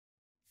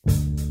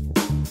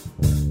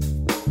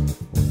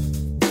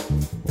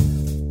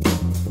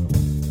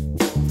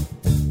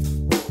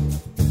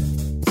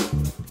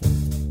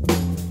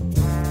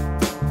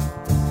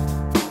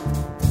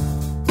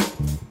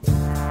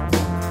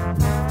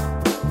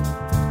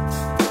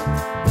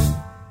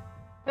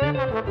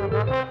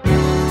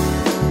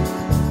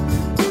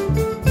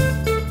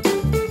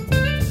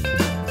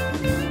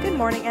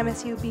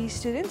MSUB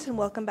students, and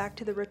welcome back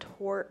to the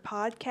Retort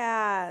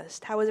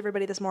Podcast. How is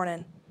everybody this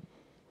morning?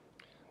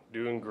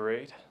 Doing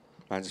great.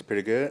 Mine's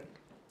pretty good.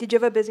 Did you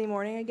have a busy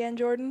morning again,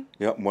 Jordan?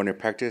 Yep, morning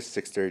practice,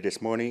 6:30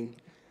 this morning.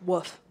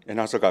 Woof.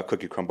 And also got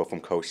cookie crumble from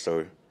Coach,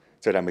 so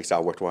that makes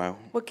it worthwhile.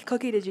 What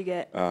cookie did you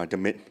get?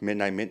 The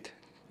midnight mint.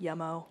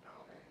 Yummo.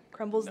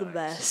 Crumble's the Nice.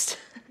 best.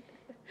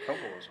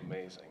 Crumble was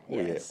amazing. Oh,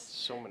 yeah. Yes.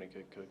 So many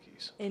good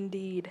cookies.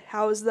 Indeed.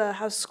 How's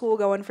school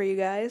going for you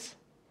guys?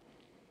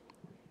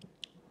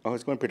 Oh,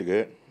 it's going pretty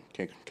good.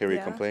 Can't really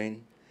Yeah?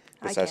 complain.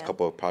 I Besides a can.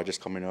 couple of projects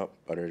coming up,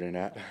 other than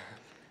that.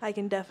 I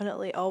can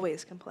definitely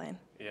always complain.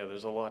 Yeah,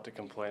 there's a lot to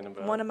complain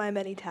about. One of my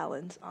many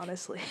talents,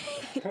 honestly.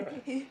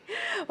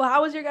 Well,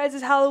 how was your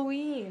guys'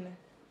 Halloween?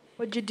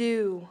 What'd you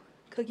do?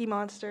 Cookie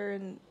Monster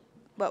and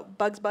what?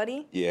 Bugs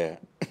Bunny? Yeah.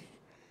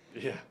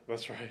 Yeah,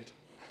 that's right.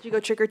 Did you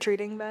go trick or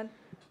treating, Ben?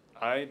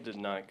 I did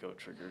not go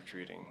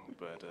trick-or-treating,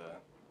 but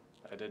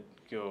I did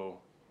go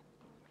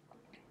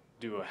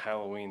do a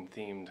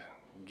Halloween-themed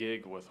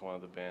gig with one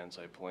of the bands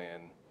I play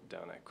in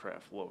down at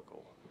Craft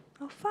Local.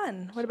 Oh,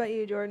 fun. What about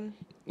you, Jordan?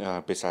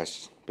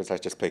 Besides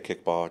just play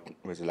kickball,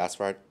 was it last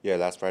Friday? Yeah,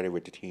 last Friday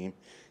with the team.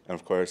 And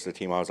of course, the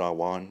team I was on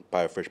won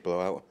by a first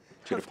blowout.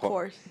 Of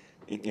course.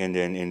 And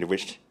then in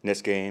the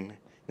next game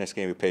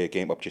we play a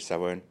game up to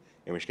 7.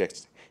 In which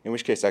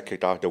case I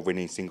kicked off the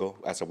winning single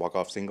as a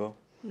walk-off single.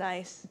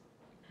 Nice.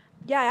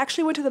 Yeah, I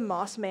actually went to the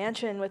Moss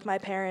Mansion with my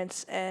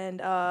parents,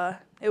 and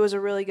it was a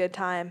really good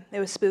time. It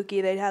was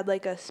spooky. They had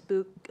like an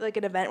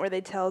event where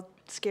they tell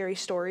scary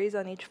stories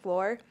on each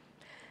floor,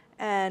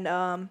 and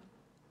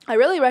I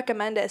really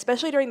recommend it,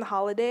 especially during the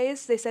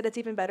holidays. They said it's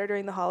even better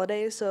during the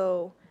holidays.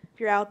 So if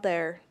you're out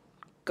there,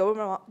 go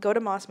to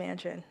Moss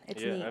Mansion.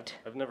 It's yeah, neat.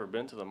 I've never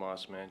been to the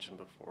Moss Mansion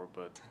before,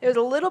 but It was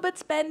a little bit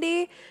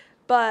spendy,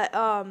 but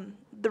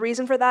the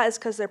reason for that is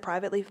because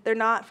they're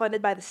not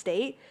funded by the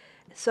state.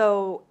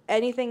 So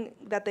anything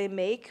that they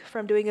make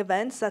from doing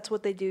events, that's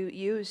what they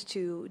use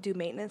to do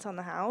maintenance on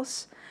the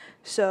house.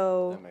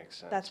 So that makes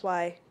sense. that's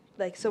why,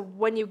 so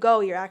when you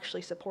go, you're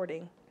actually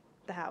supporting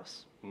the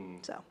house.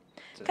 So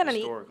It's a kinda neat.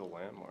 historical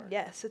landmark.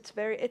 yes, it's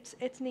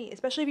neat,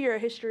 especially if you're a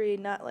history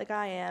nut like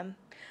I am.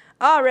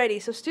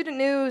 Alrighty, so student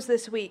news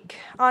this week.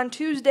 On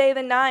Tuesday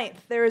the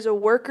 9th, there is a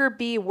Worker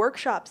Bee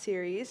workshop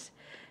series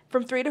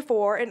from 3 to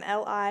 4 in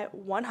LI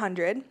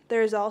 100.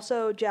 There is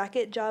also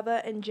Jacket,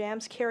 Java, and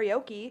Jams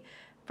karaoke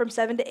from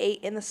 7 to 8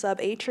 in the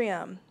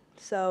sub-atrium.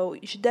 So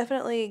you should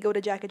definitely go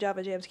to Jacket,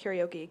 Java, Jams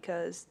karaoke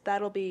because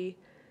that'll be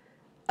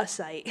a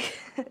sight.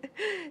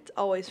 It's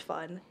always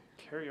fun.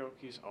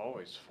 Karaoke's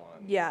always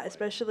fun. Yeah, Like,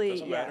 especially,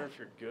 doesn't yeah. matter if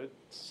you're good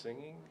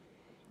singing.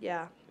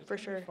 Yeah, It's for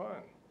gonna sure. be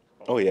fun.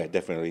 Oh yeah,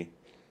 definitely.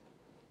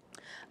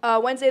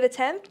 Wednesday the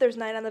 10th, there's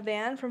Night on the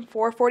Van from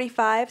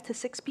 4:45 to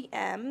 6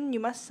 p.m. You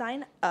must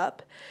sign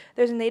up.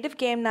 There's a native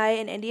game night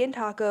and Indian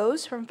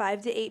tacos from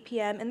 5 to 8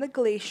 p.m. in the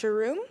Glacier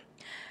Room.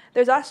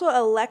 There's also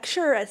a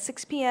lecture at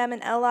 6 p.m. in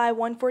LI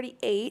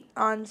 148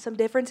 on some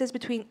differences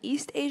between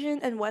East Asian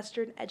and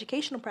Western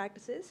educational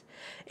practices.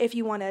 If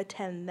you want to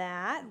attend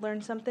that,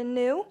 learn something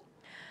new.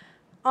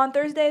 On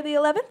Thursday the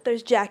 11th,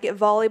 there's Jacket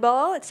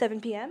Volleyball at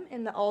 7 p.m.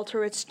 in the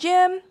Alterwitz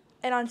Gym.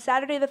 And on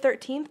Saturday the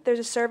 13th, there's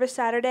a service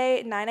Saturday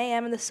at 9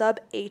 a.m. in the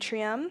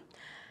sub-atrium.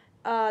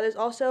 There's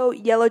also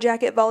Yellow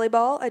Jacket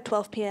Volleyball at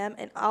 12 p.m.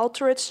 in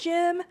Alterwitz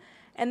Gym.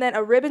 And then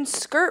a ribbon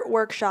skirt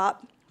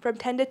workshop from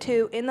 10 to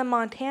 2 in the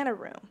Montana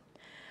Room.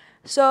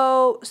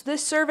 So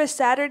this service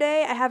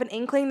Saturday, I have an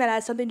inkling that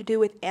has something to do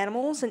with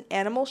animals and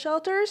animal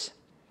shelters.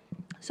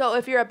 So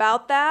if you're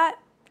about that,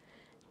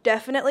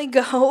 definitely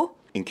go.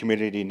 In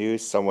community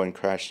news, someone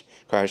crashed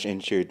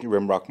into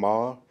Rimrock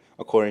Mall.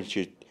 According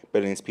to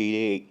Billings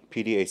PD,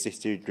 a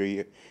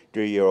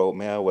 63-year-old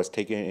male was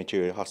taken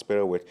into a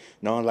hospital with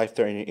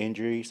non-life-threatening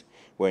injuries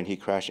when he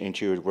crashed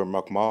into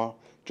Rimrock Mall,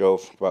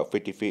 drove about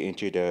 50 feet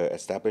into the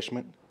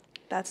establishment.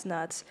 That's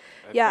nuts.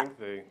 I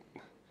think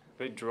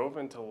they drove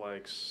into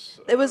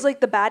It was like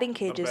the batting the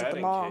cages at the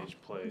batting mall. cage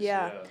place.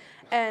 Yeah.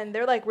 And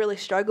they're like really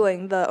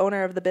struggling. The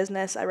owner of the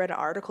business, I read an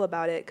article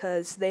about it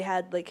because they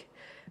had like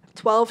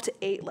 12 to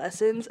 8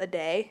 lessons a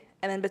day.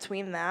 And then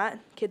between that,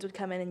 kids would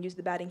come in and use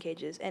the batting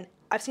cages. And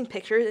I've seen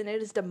pictures and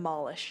it is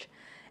demolished.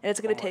 And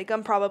it's going to take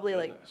them probably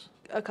like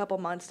a couple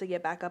months to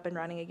get back up and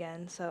running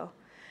again. So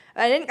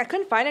I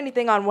couldn't find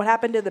anything on what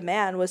happened to the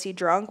man. Was he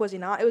drunk? Was he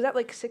not? It was at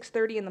like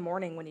 6:30 in the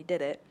morning when he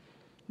did it.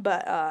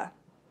 But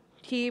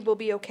he will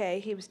be okay.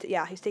 He's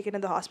taken to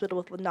the hospital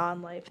with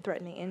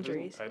non-life-threatening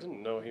injuries. I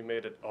didn't know he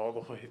made it all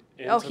the way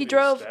into Oh, he the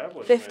drove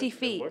establishment. 50 It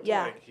feet, looked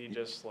yeah. like he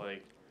just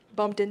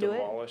Bumped into it?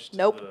 demolished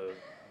Nope.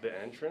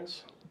 the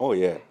entrance. Oh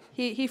yeah.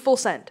 He full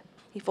sent.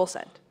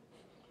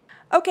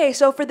 Okay,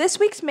 so for this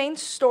week's main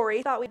story,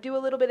 I thought we'd do a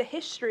little bit of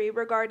history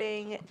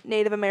regarding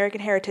Native American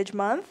Heritage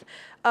Month,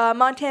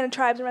 Montana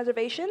tribes and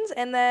reservations,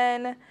 and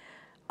then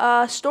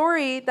a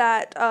story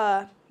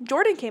that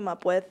Jordan came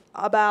up with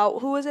about,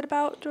 who was it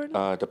about, Jordan?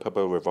 The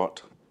Pueblo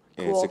Revolt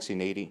in Cool.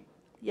 1680.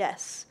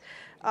 Yes.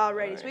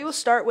 Alrighty, so we will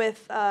start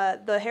with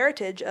the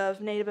heritage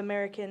of Native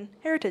American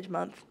Heritage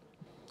Month.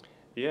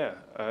 Yeah,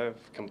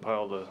 I've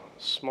compiled a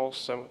small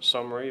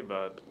summary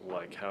about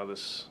like how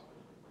this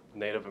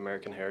Native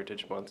American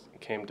Heritage Month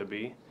came to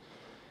be.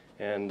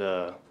 And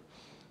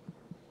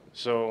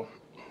so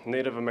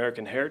Native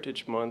American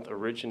Heritage Month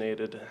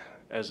originated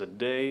as a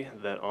day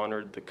that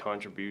honored the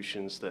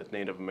contributions that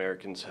Native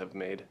Americans have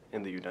made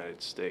in the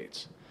United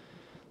States.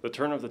 The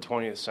turn of the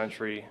 20th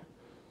century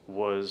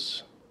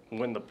was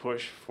when the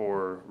push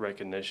for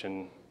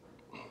recognition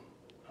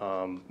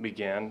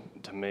began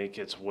to make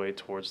its way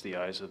towards the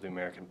eyes of the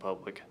American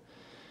public.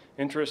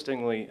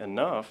 Interestingly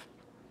enough,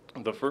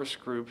 the first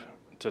group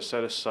to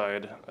set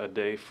aside a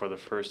day for the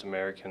first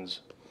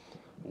Americans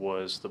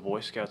was the Boy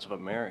Scouts of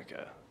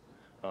America.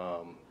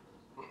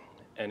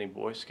 Any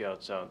Boy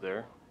Scouts out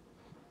there?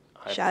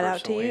 I Shout out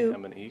to personally you.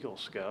 am an Eagle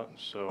Scout,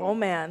 so Oh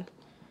man.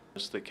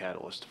 was the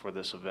catalyst for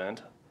this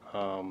event.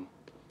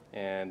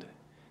 And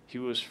he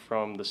was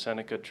from the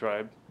Seneca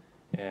tribe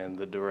and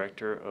the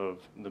director of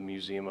the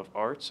Museum of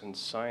Arts and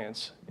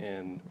Science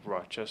in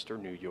Rochester,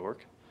 New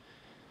York.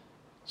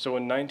 So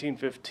in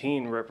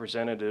 1915,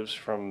 representatives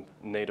from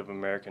Native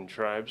American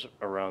tribes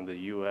around the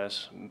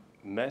U.S.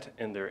 Met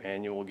in their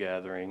annual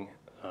gathering,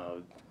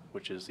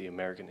 which is the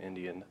American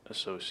Indian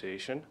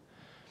Association,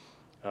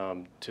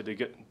 to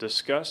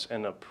discuss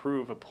and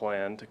approve a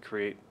plan to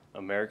create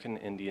American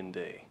Indian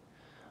Day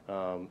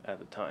at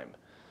the time.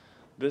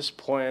 This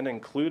plan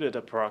included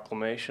a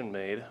proclamation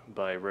made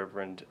by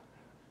Reverend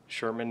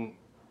Sherman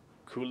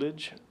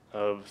Coolidge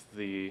of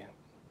the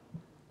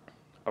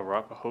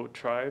Arapaho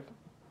tribe.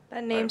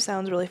 That name I've-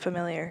 sounds really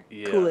familiar.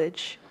 Yeah.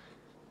 Coolidge.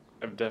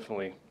 I've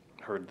definitely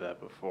heard that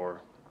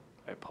before.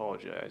 I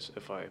apologize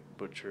if I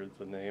butchered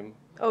the name.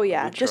 Oh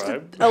yeah, The just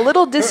tribe. a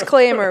little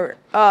disclaimer.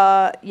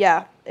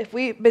 Yeah, if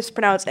we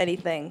mispronounce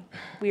anything,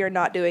 we are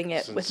not doing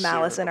it with Sincere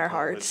malice in our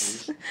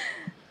hearts.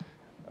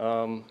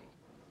 apologies.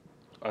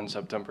 On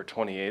September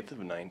 28th of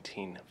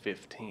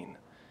 1915.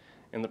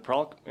 In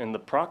the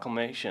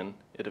proclamation,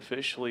 it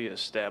officially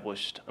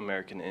established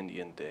American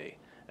Indian Day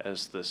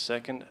as the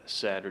second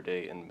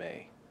Saturday in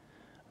May.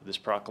 This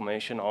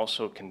proclamation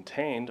also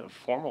contained a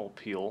formal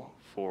appeal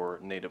for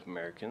Native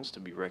Americans to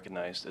be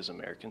recognized as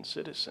American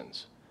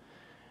citizens.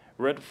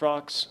 Red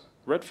Fox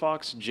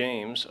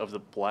James of the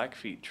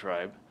Blackfeet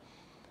tribe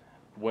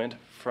went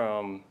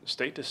from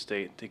state to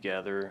state to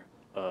gather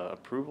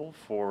approval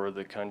for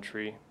the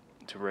country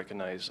to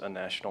recognize a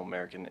National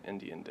American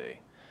Indian Day.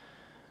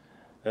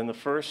 Then the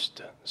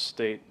first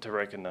state to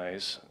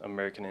recognize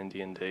American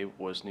Indian Day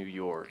was New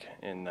York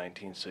in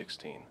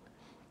 1916.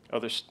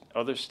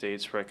 Other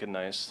states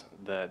recognized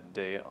that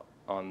day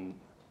on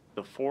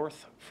the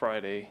fourth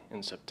Friday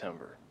in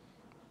September.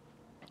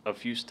 A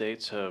few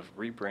states have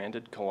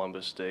rebranded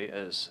Columbus Day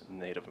as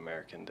Native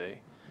American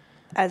Day.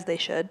 As they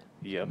should.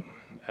 Yep,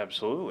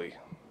 absolutely.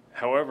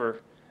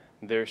 However,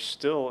 there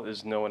still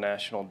is no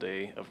national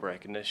day of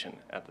recognition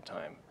at the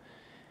time.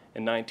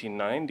 In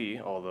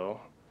 1990, although,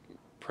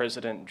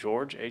 President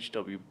George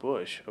H.W.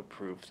 Bush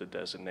approved the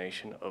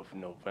designation of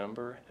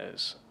November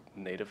as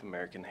Native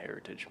American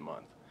Heritage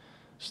Month.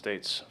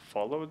 States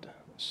followed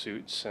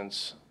suit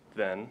since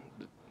then,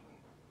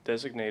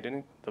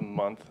 designating the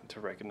month to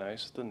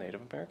recognize the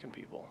Native American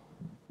people.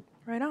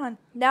 Right on.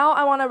 Now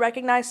I want to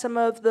recognize some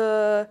of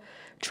the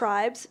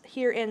tribes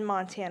here in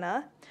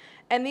Montana.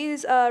 And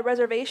these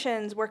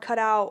reservations were cut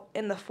out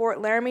in the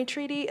Fort Laramie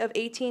Treaty of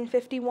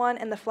 1851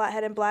 and the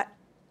Flathead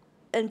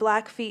and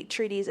Blackfeet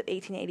Treaties of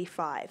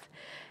 1885.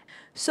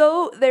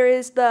 So there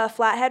is the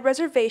Flathead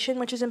Reservation,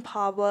 which is in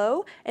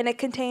Pablo, and it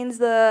contains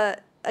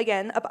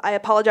again, I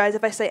apologize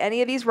if I say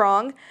any of these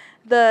wrong,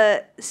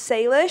 the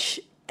Salish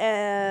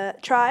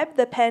tribe,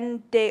 the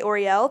Pen de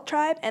Oriel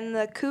tribe, and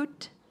the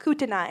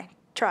Kootenai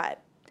tribe.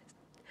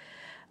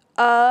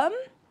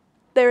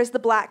 There's the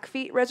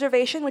Blackfeet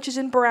Reservation, which is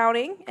in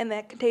Browning, and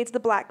that contains the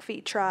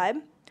Blackfeet tribe.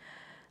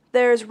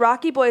 There's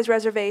Rocky Boys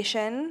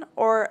Reservation,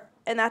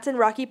 and that's in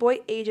Rocky Boy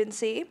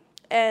Agency,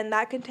 and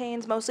that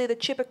contains mostly the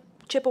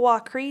Chippewa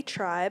Cree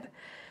tribe.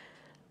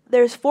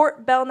 There's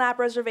Fort Belknap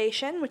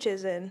Reservation, which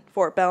is in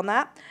Fort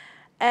Belknap,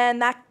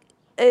 and that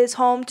is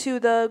home to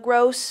the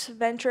Gros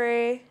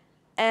Ventre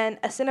and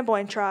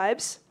Assiniboine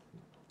tribes.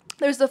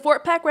 There's the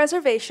Fort Peck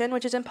Reservation,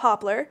 which is in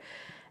Poplar,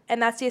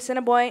 and that's the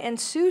Assiniboine and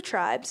Sioux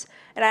tribes.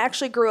 And I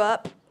actually grew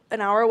up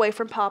an hour away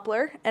from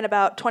Poplar and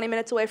about 20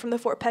 minutes away from the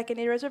Fort Peck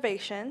Indian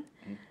Reservation,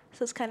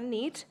 so it's kind of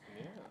neat.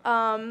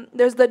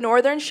 There's the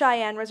Northern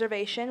Cheyenne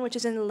Reservation, which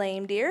is in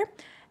Lame Deer,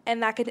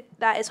 and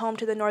that is home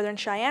to the Northern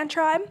Cheyenne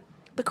tribe.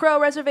 The Crow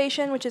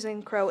Reservation, which is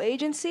in Crow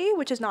Agency,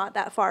 which is not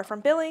that far from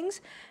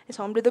Billings, is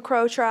home to the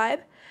Crow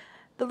tribe.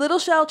 The Little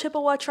Shell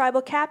Chippewa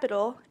tribal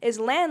capital is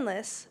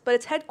landless, but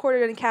it's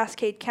headquartered in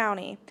Cascade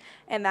County,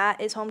 and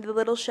that is home to the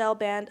Little Shell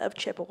Band of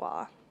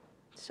Chippewa.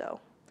 So,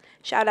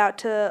 shout out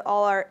to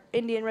all our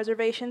Indian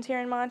reservations here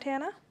in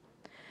Montana.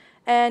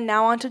 And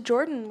now on to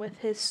Jordan with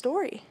his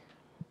story.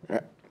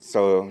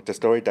 So the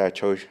story that I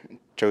chose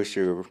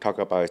to talk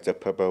about is the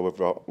Purple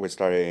Revolt, which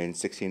started in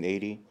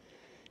 1680.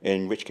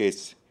 In which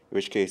case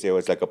it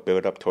was like a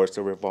build up towards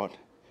the revolt.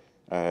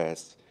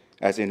 As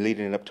As in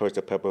leading up towards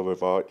the Pueblo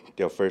Revolt,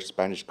 the first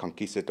Spanish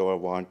conquistador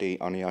Juan de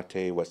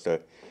Oñate was the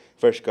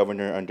first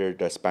governor under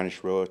the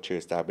Spanish rule to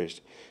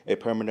establish a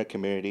permanent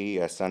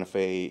community as Santa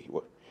Fe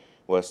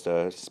was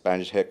the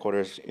Spanish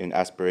headquarters in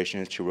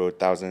aspirations to rule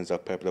thousands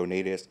of Pueblo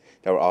natives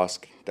that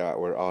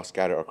were all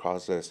scattered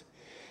across the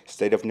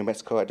state of New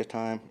Mexico at the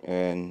time,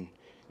 and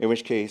in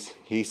which case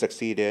he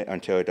succeeded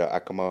until the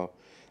Acoma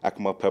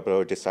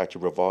Pueblo decided to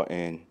revolt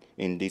in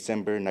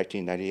December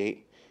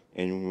 1998,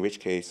 in which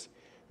case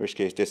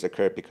this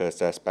occurred because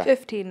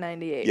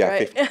 1598, yeah,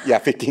 right?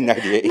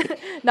 1598.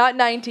 Not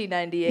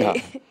 1998. No,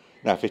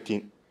 not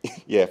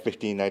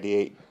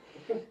 1598.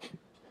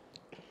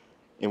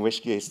 In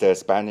which case the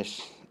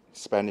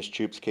Spanish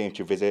troops came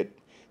to visit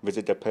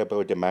the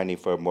Pueblo, demanding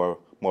for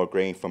more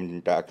grain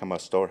from the Acoma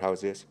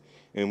storehouses.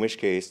 In which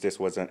case this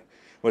wasn't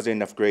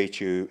enough grain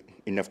to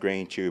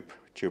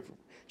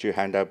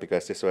hand out,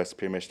 because this was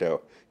pretty much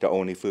the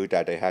only food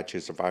that they had to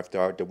survive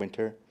throughout the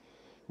winter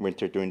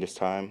during this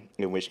time.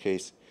 In which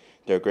case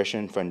the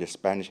aggression from the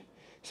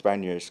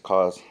Spaniards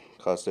caused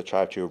the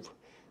tribe to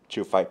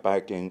fight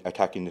back in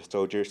attacking the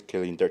soldiers,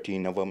 killing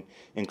 13 of them,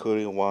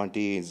 including Juan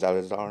de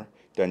Salazar,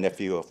 the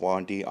nephew of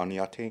Juan de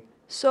Oñate.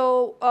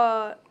 So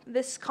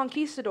this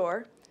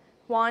conquistador,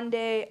 Juan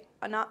de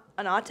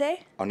Oñate,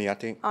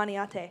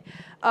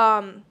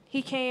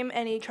 he came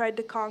and he tried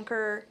to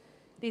conquer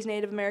these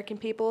Native American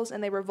peoples,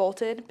 and they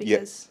revolted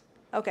because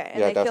okay,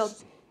 and they killed.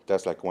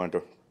 That's like one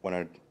of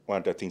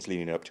the things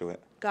leading up to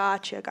it.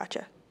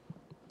 Gotcha.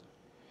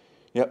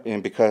 Yep,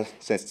 and because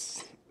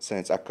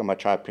since Acoma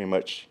tribe pretty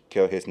much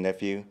killed his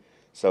nephew,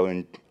 so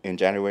in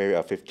January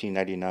of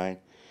 1599,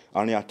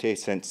 Oñate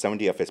sent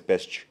 70 of his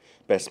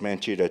best men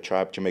to the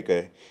tribe to make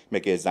an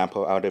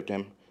example out of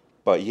them.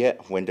 But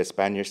yet, when the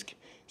Spaniards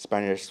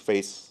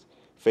faced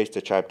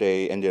the tribe,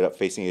 they ended up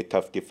facing a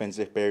tough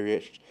defensive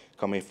barrier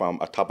coming from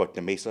atop of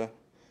the mesa.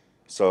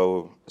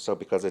 So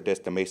because of this,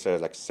 the mesa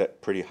is like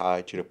set pretty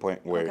high to the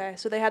point where Okay,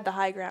 so they had the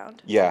high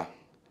ground. Yeah.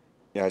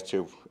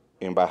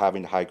 And by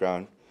having the high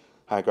ground,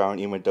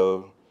 even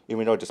though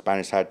the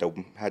Spanish had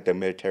the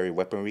military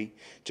weaponry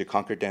to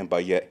conquer them,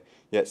 but yet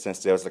since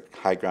there was a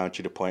high ground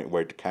to the point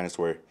where the cannons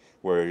were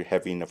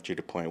heavy enough to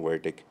the point where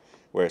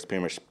it's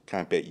pretty much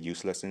kind of a bit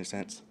useless in a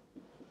sense.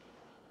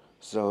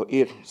 So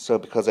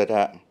because of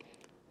that,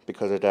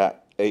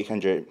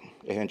 800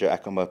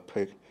 Acoma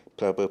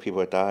Pueblo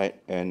people died,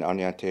 and and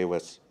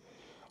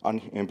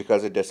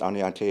because of this,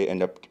 Oñate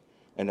ended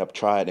up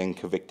tried and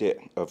convicted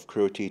of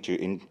cruelty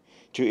to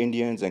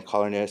Indians and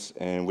colonists,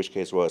 in which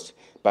case was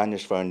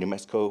banished from New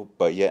Mexico,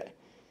 but yet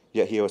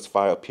he was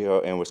filed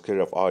appeal and was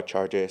cleared of all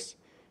charges,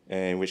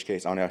 in which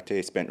case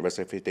Oñate spent the rest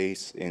of his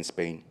days in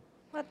Spain.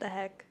 What the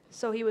heck?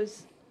 So he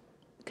was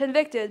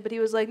convicted, but he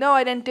was like, no,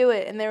 I didn't do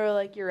it. And they were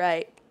like, you're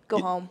right. Go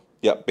home.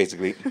 Yeah,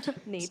 basically.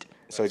 Neat.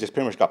 So he just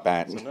pretty much got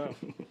banned.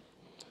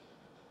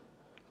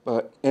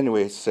 But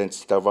anyway,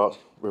 since the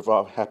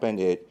revolt happened,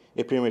 it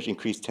pretty much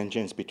increased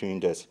tensions between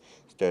the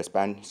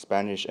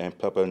Spanish and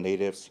Pueblo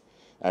natives,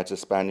 as the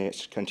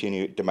Spanish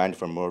continued demanding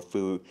for more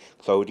food,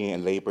 clothing,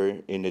 and labor,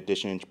 in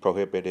addition to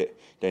prohibited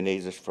the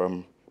natives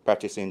from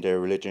practicing their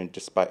religion,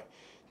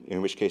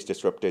 in which case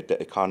disrupted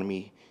the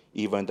economy.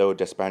 Even though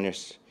the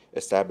Spanish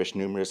established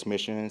numerous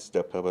missions,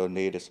 the Pueblo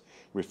natives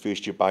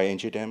refused to buy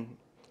into them.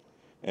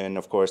 And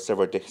of course,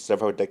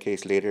 several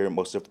decades later,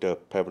 most of the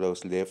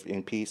Pueblos lived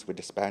in peace with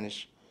the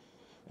Spanish.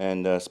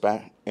 And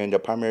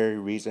the primary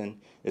reason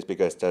is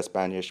because the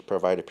Spanish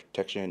provided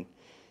protection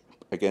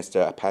against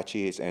the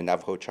Apaches and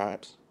Navajo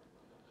tribes.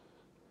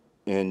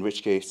 In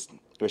which case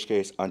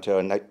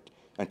until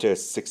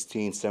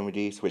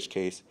 1670s, which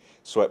case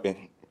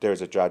there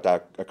was a drought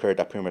that occurred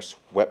that pretty much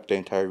swept the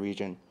entire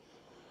region,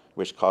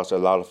 which caused a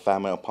lot of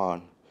famine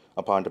upon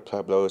the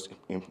Pueblos,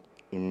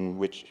 in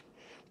which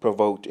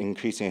provoked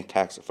increasing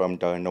attacks from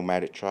the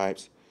nomadic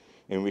tribes.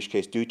 In which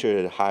case, due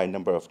to the high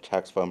number of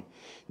attacks from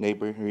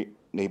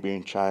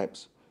neighboring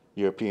tribes,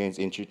 Europeans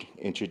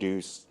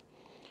introduced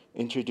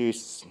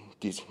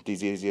these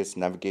diseases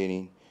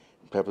navigating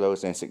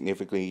Pueblos and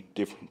significantly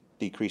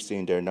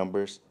decreasing their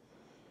numbers.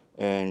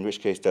 In which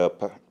case, the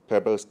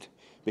Pueblos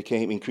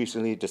became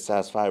increasingly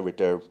dissatisfied with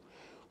their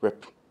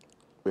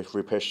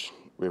repression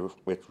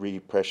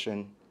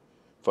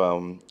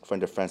from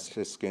the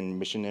Franciscan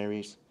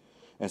missionaries.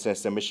 And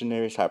since the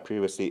missionaries had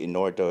previously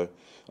ignored the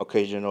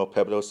occasional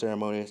Pueblo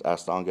ceremonies,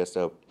 as long as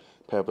the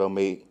Pueblo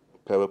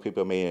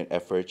people made an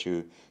effort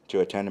to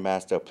attend the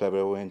mass, the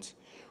Puebloans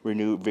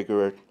renewed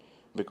vigor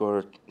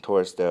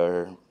towards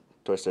their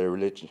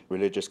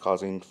religious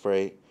causing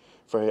Fray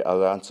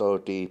Alonso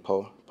de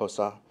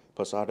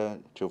Posada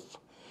to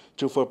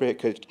forbid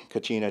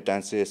Kachina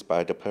dances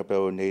by the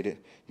Pueblo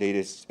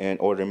natives and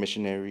order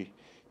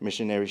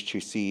missionaries to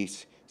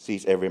seize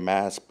every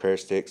mass, prayer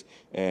sticks,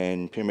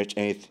 and pretty much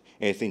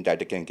anything that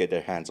they can get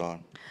their hands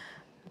on.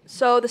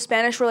 So the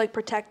Spanish were like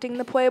protecting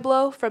the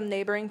Pueblo from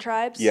neighboring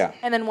tribes? Yeah.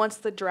 And then once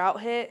the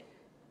drought hit,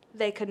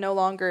 they could no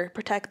longer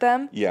protect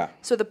them? Yeah.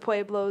 So the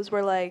Pueblos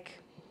were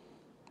like,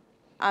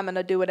 I'm going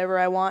to do whatever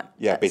I want.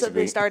 Yeah, So they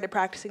basically. started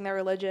practicing their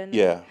religion.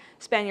 Yeah.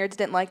 Spaniards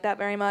didn't like that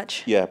very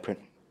much. Yeah,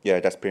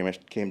 that's pretty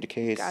much came the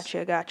case.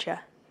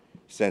 Gotcha.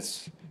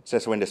 Since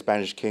when the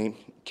Spanish came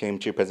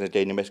to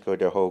present-day New Mexico,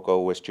 their whole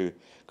goal was to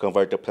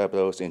convert the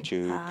Pueblos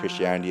into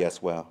Christianity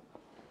as well.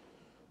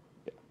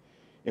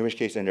 In which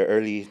case, in the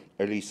early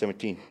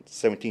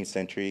 17th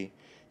century,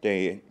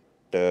 the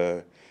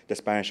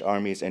Spanish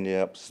armies ended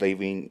up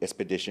slaving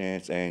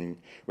expeditions and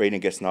raiding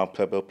against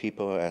non-Pueblo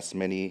people, as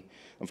many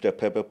of the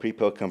Pueblo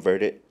people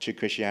converted to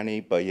Christianity,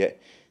 but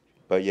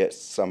yet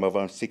some of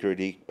them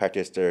secretly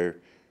practiced their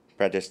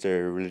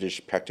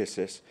religious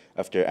practices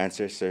of their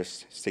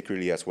ancestors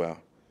secretly as well.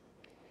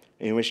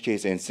 In which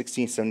case, in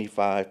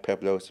 1675,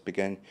 Pueblos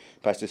began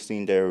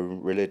practicing their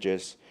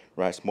religious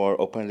rights more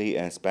openly,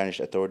 and Spanish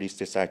authorities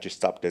decided to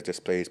stop the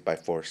displays by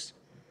force.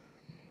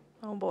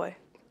 Oh boy.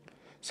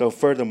 So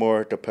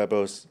furthermore, the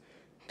Pueblos,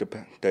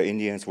 the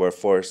Indians were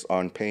forced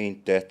on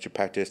paying death to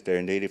practice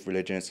their native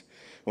religions.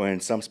 When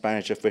some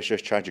Spanish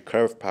officials tried to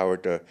curb power,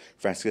 the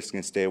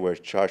Franciscans they were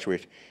charged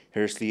with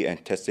heresy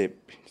and tested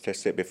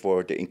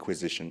before the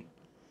Inquisition.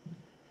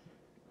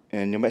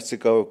 In New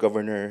Mexico,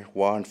 Governor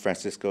Juan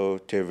Francisco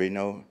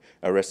Trevino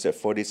arrested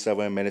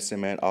 47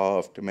 medicine men. All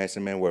of the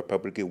medicine men were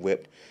publicly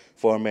whipped.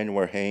 4 men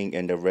were hanged,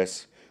 and the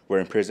rest were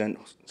imprisoned.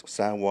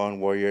 San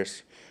Juan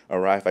warriors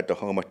arrived at the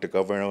home of the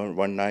governor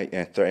one night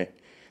and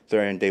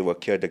threatened they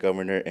would kill the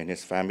governor and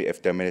his family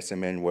if the medicine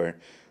men were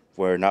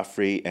not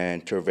free,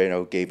 and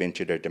Trevino gave in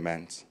to their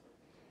demands.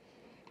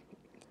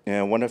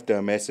 And one of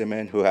the medicine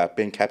men who had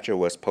been captured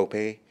was Pope,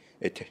 a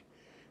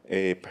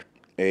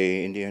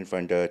Indian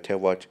from the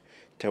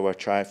Tewa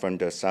tribe from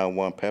the San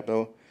Juan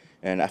Pueblo.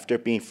 And after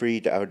being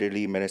freed, the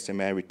elderly medicine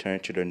man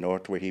returned to the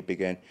north, where he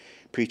began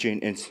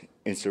preaching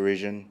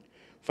insurrection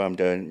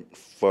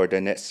for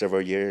the next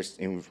several years,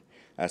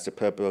 as the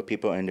Pueblo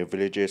people and the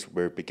villages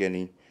were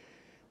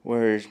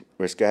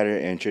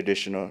scattered and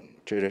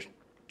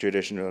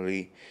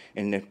traditionally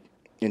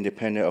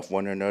independent of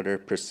one another.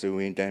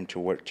 Pursuing them to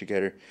work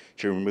together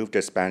to remove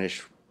the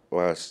Spanish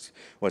was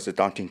a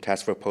daunting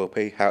task for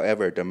Pope.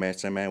 However, the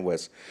medicine man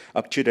was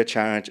up to the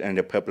challenge, and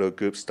the Pueblo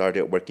group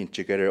started working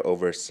together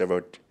over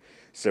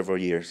several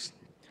years.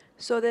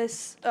 So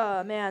this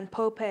man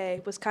Pope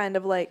was kind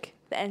of like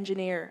the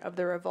engineer of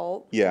the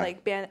revolt. Yeah.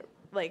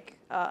 Like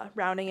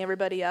rounding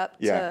everybody up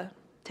Yeah. to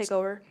take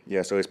over.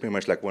 Yeah, so it's pretty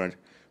much like one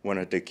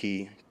of the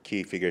key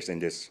figures in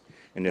this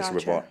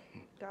revolt.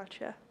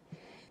 Gotcha.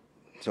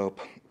 So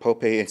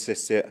Pope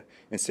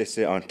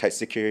insisted on tight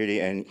security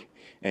and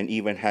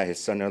even had his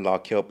son-in-law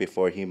killed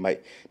before he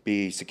might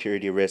be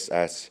security risk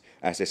as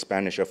a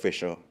Spanish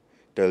official.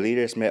 The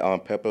leaders met on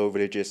Pueblo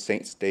religious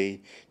saints'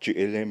 day to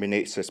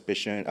eliminate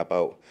suspicion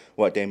about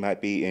what they might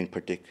be in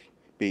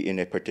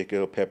a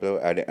particular Pueblo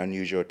at an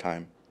unusual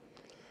time.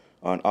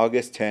 On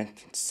August 10,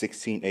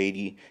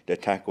 1680, the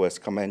attack was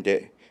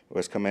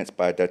commenced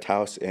by the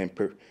Taos and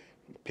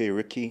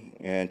Piriki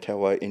and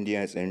Tewa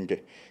Indians in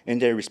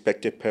their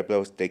respective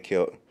Pueblos. They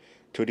killed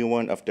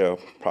 21 of the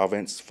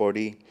province,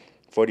 40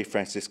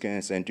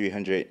 Franciscans, and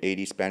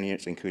 380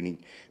 Spaniards, including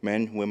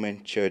men,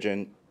 women,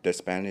 children. The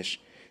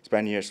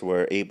Spaniards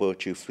were able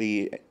to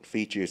flee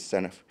to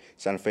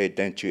Santa Fe,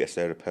 then to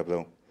Estero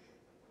Pueblo.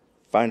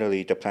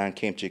 Finally, the plan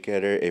came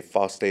together. A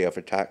false day of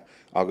attack,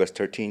 August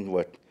 13,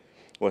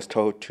 was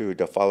told to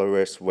the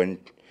followers when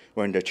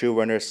the true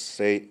runners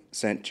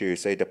sent to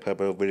say the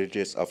Pueblo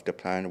villages of the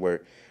plan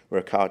were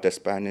called. The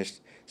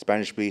Spanish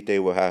believed they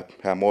would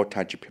have more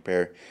time to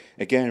prepare.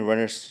 Again,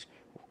 runners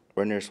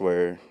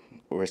were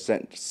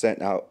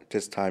sent out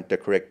this time the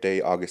correct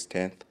day, August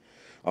 10th.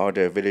 All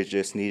the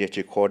villages needed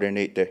to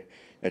coordinate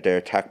their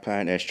attack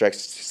plan and strike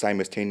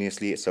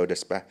simultaneously, so the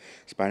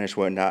Spanish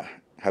would not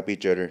help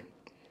each other.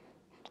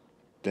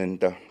 Then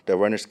the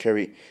runners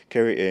carried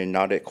a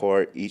knotted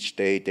cord. Each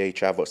day they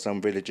traveled.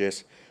 Some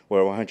villages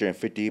were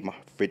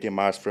 150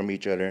 miles from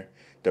each other.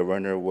 The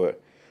runner would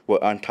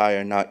untie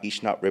a knot.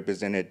 Each knot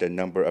represented the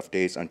number of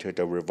days until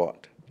the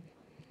revolt.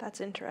 That's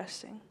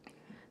interesting.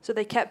 So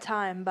they kept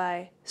time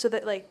so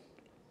that like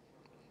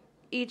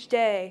each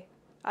day,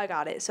 I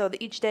got it. So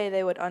each day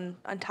they would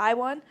untie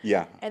one.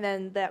 Yeah. And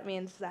then that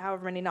means that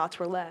however many knots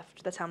were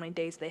left, that's how many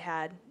days they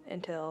had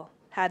to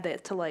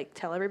like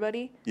tell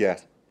everybody. Yeah.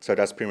 So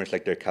that's pretty much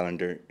like their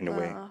calendar in a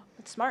way.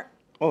 It's smart.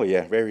 Oh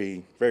yeah,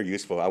 very, very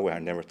useful. I would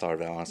have never thought of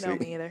that, honestly. No,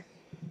 me either.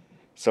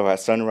 So at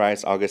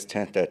sunrise, August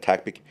 10th, the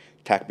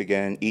attack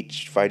began.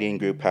 Each fighting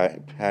group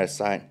had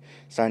assigned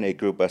a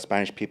group of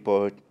Spanish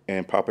people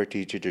and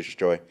property to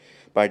destroy.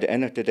 By the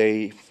end of the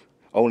day,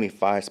 only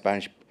 5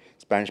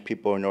 Spanish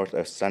people north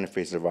of Santa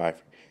Fe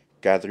survived.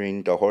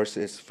 Gathering the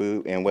horses,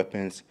 food, and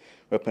weapons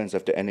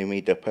of the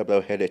enemy, the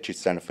Pueblo headed to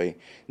Santa Fe.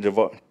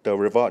 The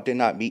revolt did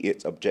not meet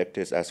its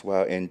objectives as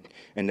well in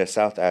the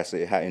south as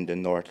it had in the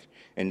north.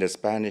 In the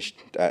Spanish,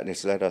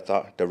 this letter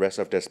thought the rest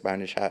of the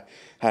Spanish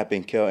had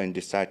been killed and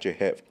decided to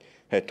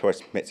head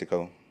towards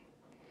Mexico.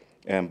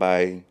 And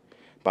by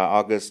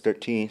August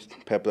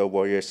 13th, Pueblo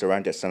warriors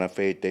surrounded Santa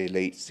Fe. They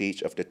laid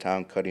siege of the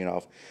town, cutting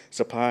off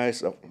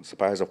supplies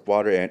of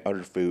water and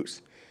other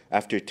foods.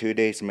 After 2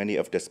 days, many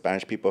of the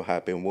Spanish people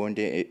had been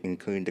wounded,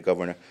 including the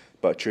governor,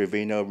 but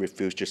Trevino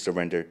refused to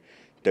surrender.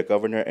 The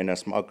governor and a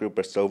small group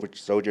of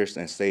soldiers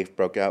and slaves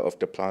broke out of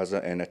the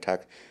plaza and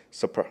attacked,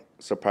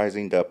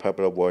 surprising the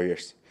Pueblo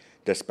warriors.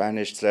 The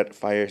Spanish set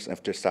fires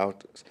of the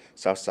south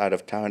side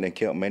of town and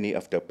killed many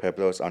of the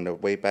Pueblos. On the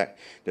way back,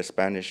 the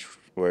Spanish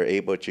were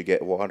able to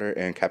get water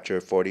and capture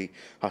 40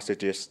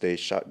 hostages. They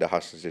shot the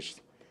hostages.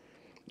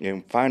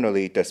 And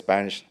finally, the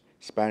Spanish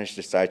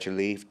decided to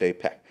leave. They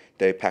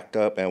packed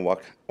up and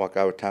walked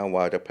out of town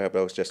while the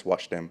Pueblos just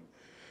watched them.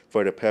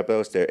 For the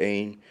Pueblos, their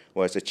aim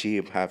was to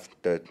achieve half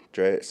the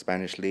dreaded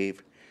Spanish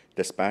leave.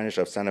 The Spanish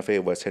of Santa Fe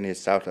was heading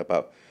south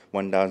about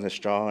 1,000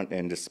 strong,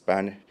 and the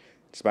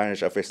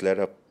Spanish of its led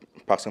up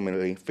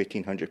approximately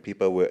 1,500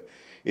 people would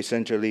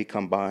essentially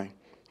combine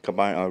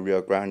on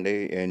Rio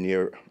Grande and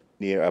near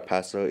El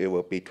Paso. It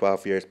will be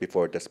 12 years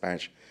before the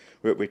Spanish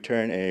would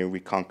return and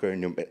reconquer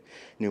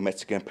New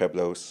Mexican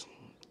Pueblos.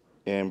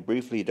 And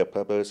briefly, the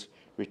Pueblos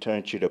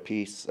returned to the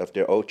peace of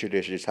their old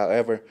traditions.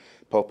 However,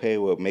 Pope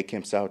would make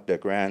himself the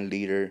grand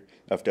leader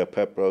of the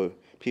Pueblo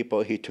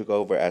people. He took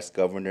over as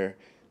governor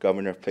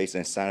placed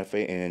in Santa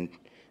Fe,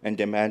 and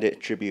demanded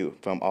tribute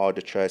from all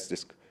the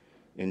tribes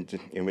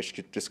in which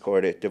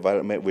discorded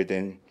development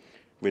within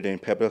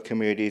Pueblo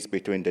communities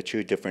between the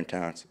two different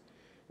towns.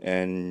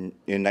 And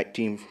in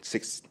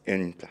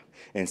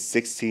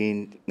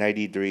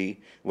 1693,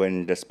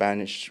 when the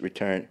Spanish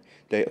returned,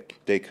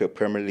 they could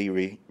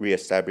permanently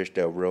reestablish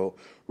their rule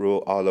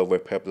all over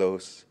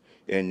Pueblos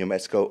in New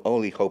Mexico.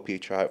 Only Hopi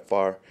tribe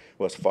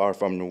was far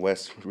from the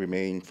west,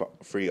 remained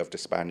free of the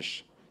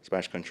Spanish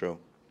control.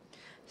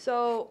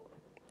 So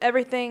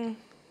everything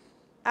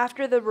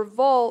after the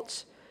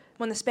revolt,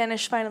 when the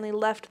Spanish finally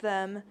left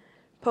them,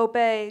 Pope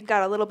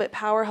got a little bit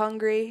power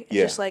hungry and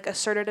just like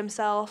asserted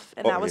himself,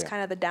 and that was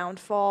kind of the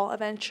downfall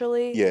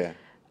eventually. Yeah.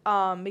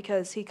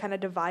 Because he kind of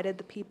divided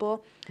the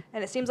people,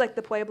 and it seems like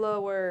the Pueblo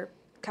were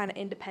kind of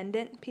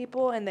independent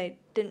people, and they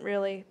didn't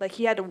really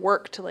he had to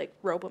work to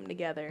rope them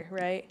together,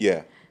 right?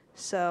 Yeah.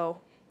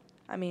 So,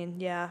 I mean,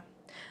 yeah,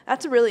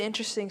 that's a really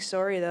interesting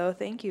story, though.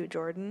 Thank you,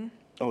 Jordan.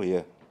 Oh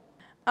yeah.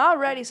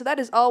 Alrighty, so that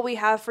is all we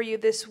have for you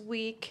this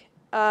week,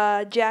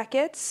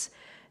 Jackets.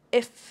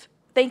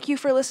 Thank you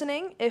for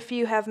listening. If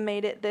you have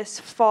made it this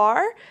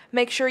far,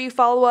 make sure you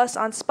follow us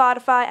on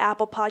Spotify,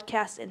 Apple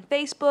Podcasts, and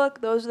Facebook.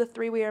 Those are the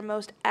 3 we are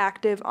most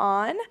active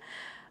on.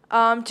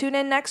 Tune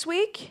in next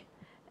week,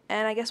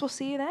 and I guess we'll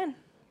see you then.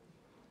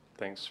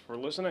 Thanks for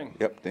listening.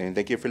 Yep, and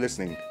thank you for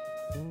listening.